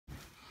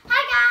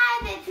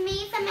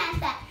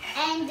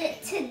And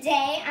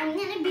today I'm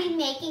gonna be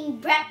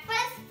making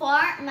breakfast for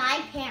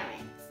my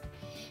parents.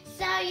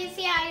 So you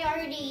see I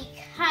already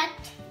cut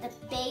the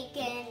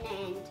bacon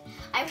and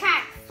I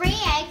cracked 3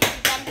 eggs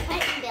and then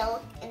put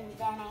milk and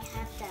then I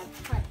have to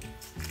put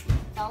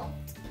salt.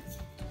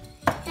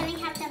 Then I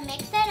have to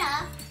mix it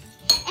up.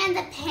 And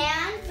the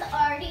pan's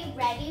already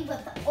ready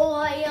with the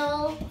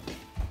oil.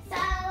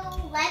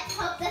 So let's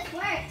hope this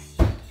works.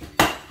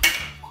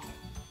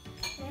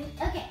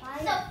 Okay,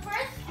 so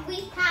first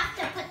we have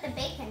to put the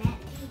bacon in.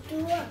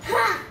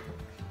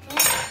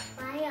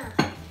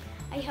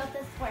 I hope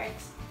this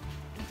works.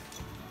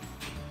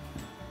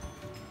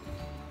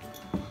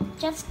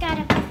 Just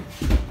gotta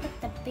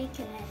put the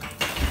bacon in.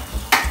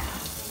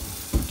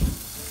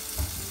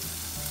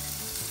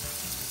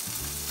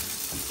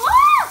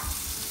 Oh!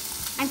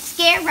 I'm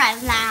scared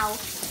right now.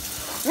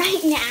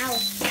 Right now.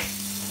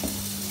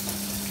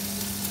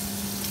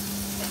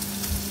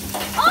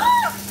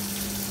 Oh!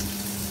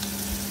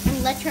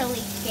 I'm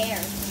literally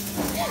scared.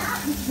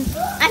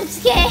 I'm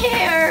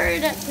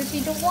scared. Because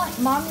you don't want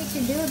mommy to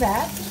do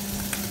that.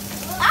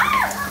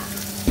 Ah!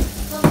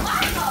 I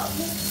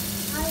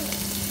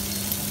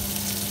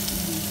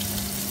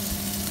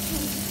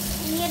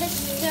need to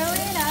stir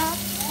it up.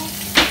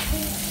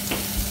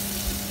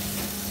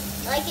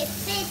 Like it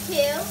said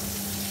to.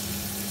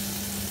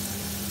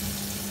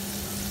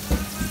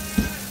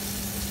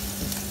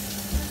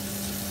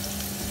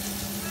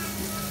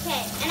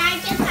 Okay, and I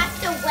just have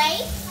to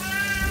wait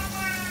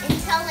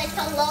until it's a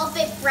little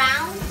bit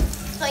brown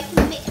so I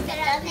can mix it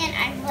up. And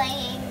I'm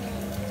laying.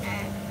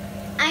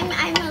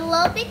 I'm a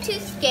little bit too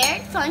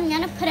scared, so I'm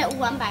gonna put it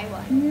one by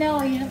one.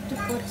 No, you have to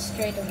put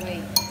straight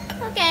away.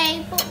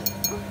 Okay. Come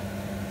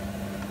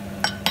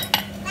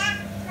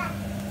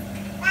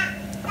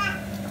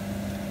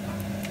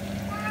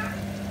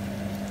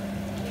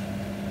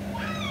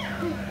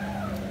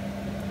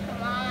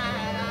on.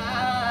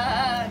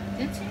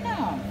 That's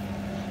enough.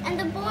 And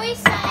the boy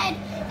said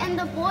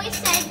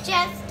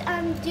just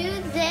do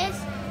this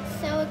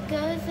so it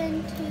goes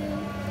into the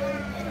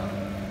middle.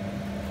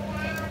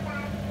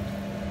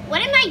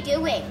 What am I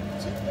doing?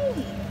 It's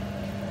okay.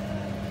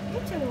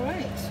 It's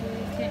alright. So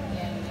you can,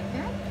 yeah, like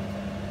that.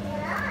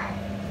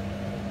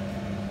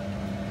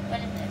 What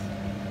is this?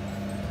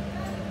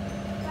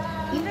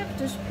 You have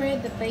to spread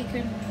the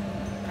bacon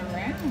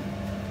around.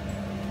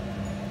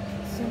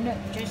 So not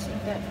just in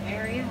that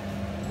area.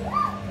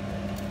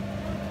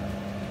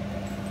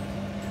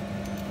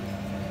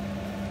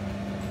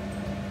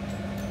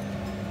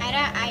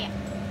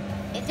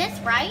 Is this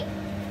right?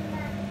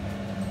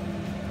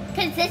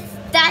 Because this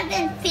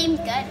doesn't seem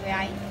good,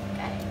 right?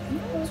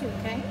 No, it's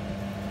okay.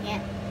 Yeah.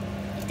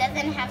 It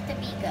doesn't have to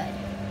be good.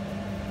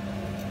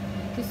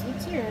 Because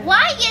it's your...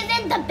 Why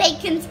isn't the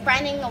bacon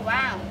spreading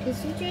around?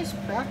 Because you're just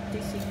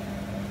practicing.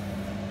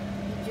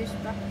 You just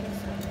practice.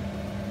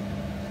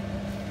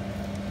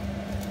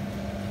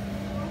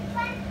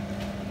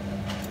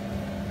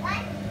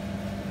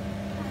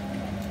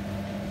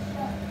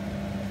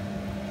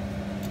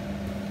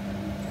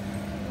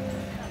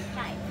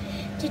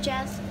 To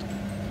just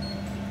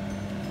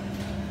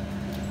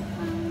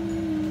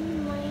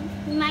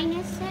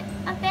minus it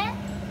a bit.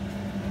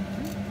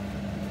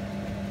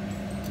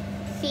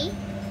 See?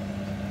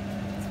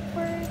 It's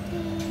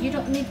working. You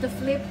don't need to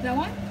flip that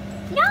one?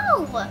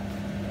 No!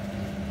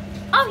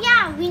 Oh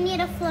yeah, we need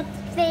to flip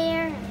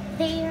there,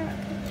 there.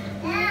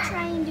 I'm gonna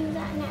try and do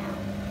that now.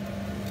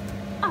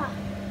 Ah.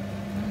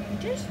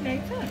 Just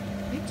like that.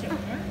 It's alright.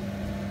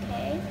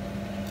 Okay.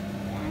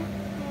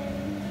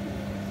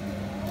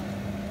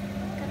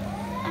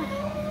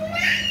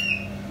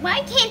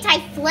 Why can't I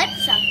flip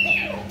something?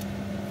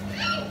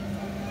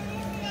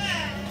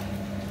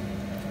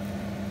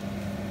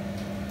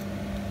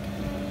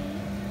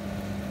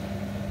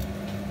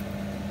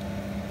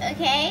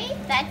 Okay,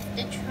 that's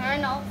the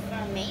Chernobyl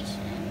formation.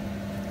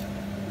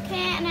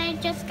 Okay, and I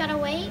just gotta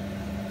wait.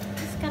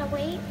 Just gotta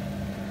wait.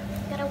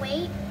 Gotta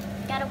wait.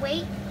 Gotta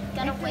wait.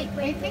 Gotta wait.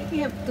 I think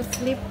you have to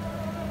flip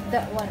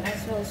that one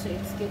as well so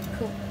it's get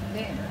cooked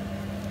there.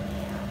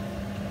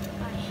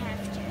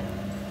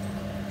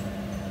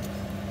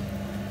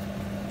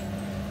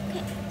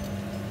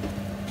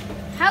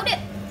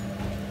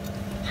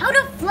 How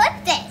to flip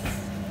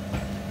this?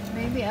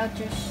 Maybe I'll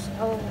just,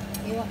 oh,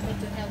 you want me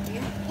to help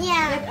you?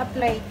 Yeah. Get a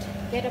plate.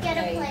 Get a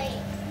plate.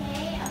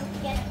 Okay,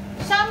 I'll get it.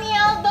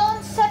 Samuel,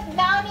 don't sit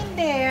down in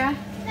there.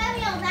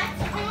 Samuel,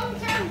 that's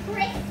long-term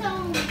brick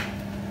zone.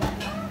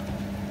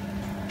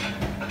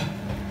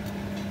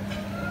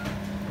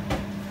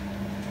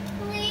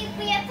 Please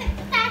be a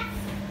success.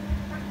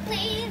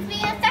 Please be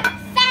a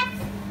success.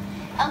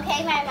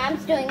 Okay, my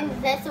mom's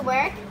doing this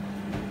work.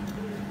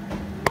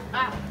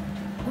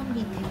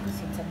 Only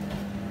because it's a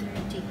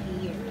dirty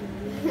here.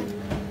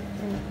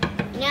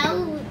 No,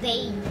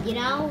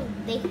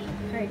 they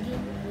heard you.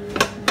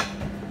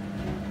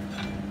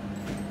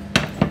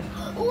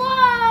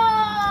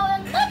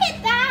 Whoa! Look at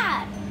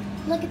that!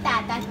 Look at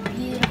that, that's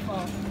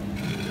beautiful.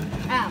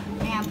 Oh,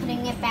 now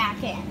putting it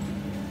back in.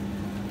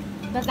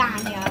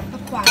 Lasagna,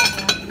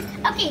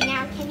 lasagna. Okay,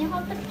 now can you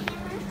hold the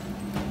camera?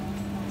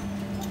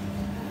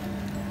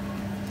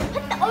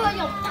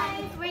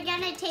 We're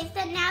gonna taste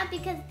it now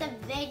because the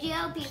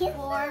video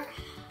before,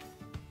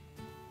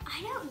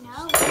 I don't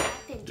know what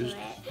happened to it.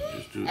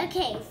 Just do it.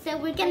 Okay, so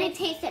we're gonna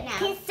taste it now.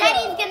 Pizza.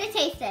 Daddy's gonna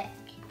taste it.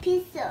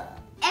 Pizza.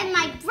 And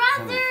my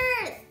brother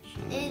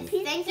is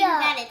Pizza. thinking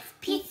that it's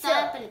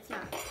pizza, but it's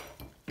not.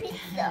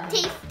 Pizza.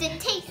 Taste it,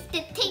 taste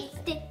it,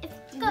 taste it.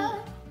 It's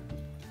good.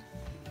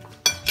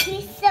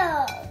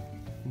 Pizza.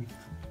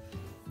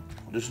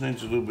 This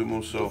needs a little bit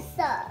more salt.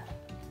 Pizza.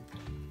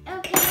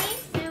 Okay,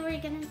 so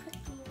we're gonna put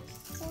some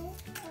salt.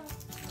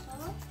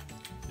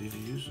 Did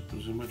you use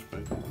so much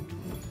bacon?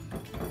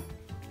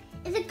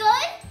 Is it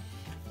good?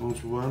 Oh,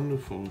 it's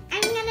wonderful.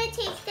 I'm gonna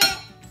taste it.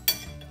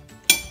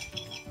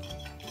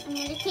 I'm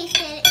gonna taste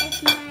it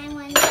if my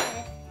one's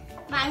good.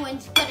 My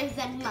one's better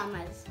than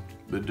Mama's.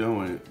 But don't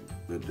wait.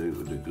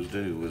 Because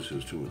Daddy always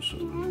has too much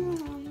salt.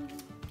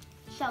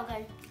 So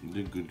good. You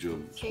did a good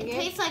job. It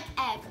tastes like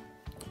egg.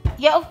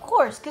 Yeah, of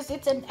course, because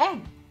it's an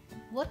egg.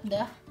 What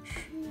the?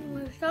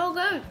 It's so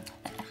good.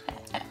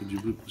 Did you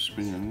put the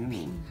spring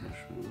onion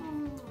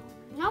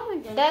or No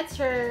one did. That's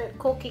her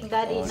cooking,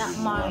 Daddy, oh, not it's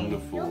mine.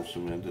 wonderful.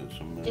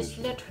 Some Just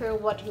let her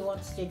what she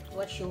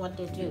want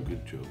to do.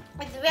 Good job.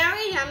 It's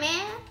very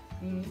yummy.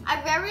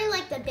 I very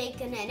like the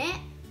bacon in it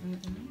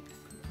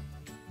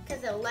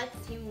because it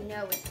lets you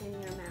know it's in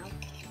your mouth.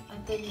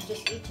 And then you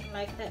just eat it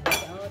like that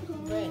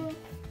without bread.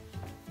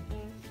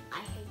 I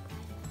hate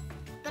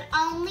bread, but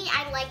only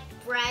I like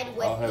bread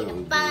with I'll have it peanut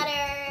with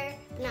butter,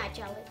 not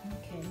jelly.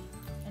 Okay.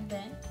 And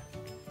then?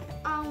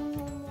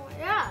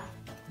 Yeah.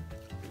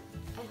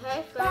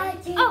 Okay, so.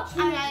 Daddy, Oh,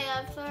 and I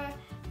also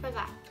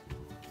forgot.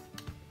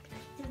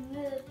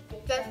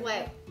 Just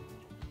wait.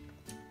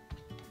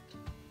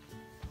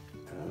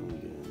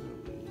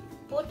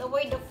 Put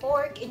away the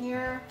fork in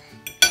your...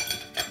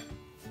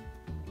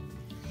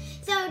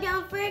 So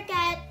don't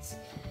forget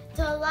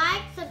to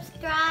like,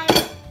 subscribe,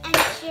 and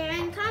share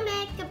and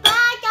comment. Goodbye.